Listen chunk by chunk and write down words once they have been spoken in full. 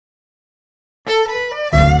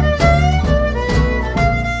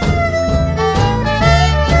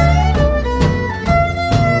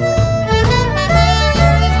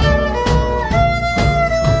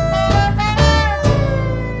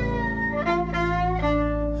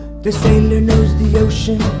The sailor knows the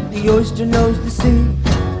ocean, the oyster knows the sea,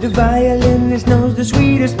 the violinist knows the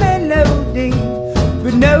sweetest melody.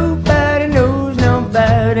 But nobody knows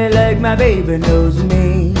nobody like my baby knows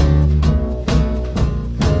me.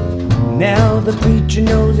 Now the preacher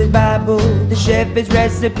knows his Bible, the chef his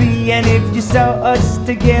recipe, and if you saw us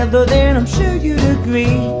together, then I'm sure you'd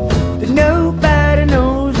agree that nobody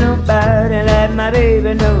knows nobody like my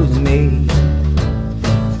baby knows me.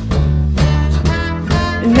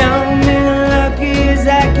 And I'm as lucky as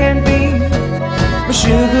I can be. My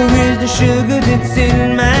sugar is the sugar that's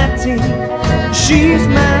in my tea. She's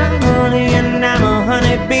my honey and I'm a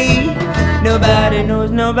honeybee. Nobody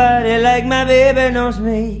knows nobody like my baby knows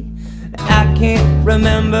me. I can't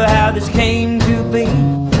remember how this came to be,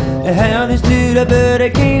 how this little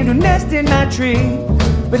bird came to nest in my tree.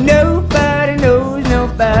 But nobody knows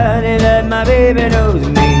nobody like my baby knows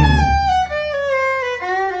me.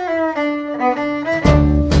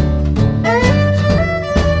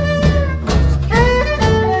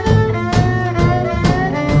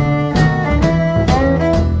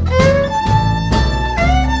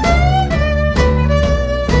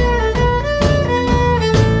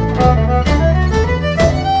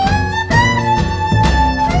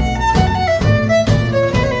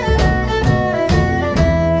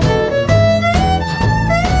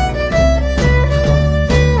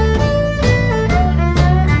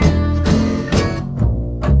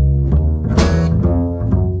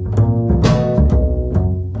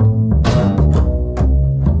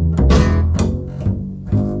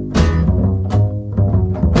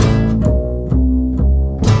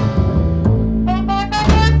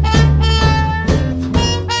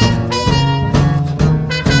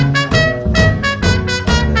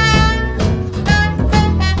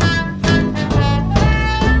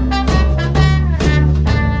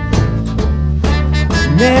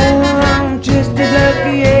 Now I'm just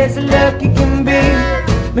as lucky can be.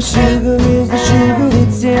 My sugar is the sugar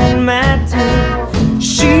that's in my tea.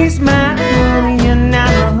 She's my honey and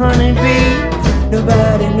I'm a honeybee.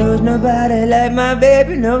 Nobody knows nobody like my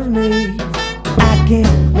baby knows me. I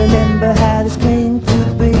can't remember how this came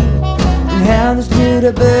to be, and how this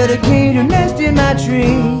little bird came to nest in my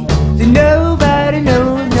tree. So nobody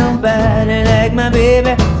knows nobody like my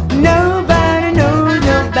baby. Nobody knows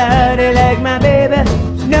nobody like my baby.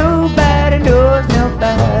 Nobody knows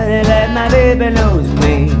nobody like my baby knows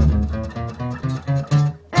me.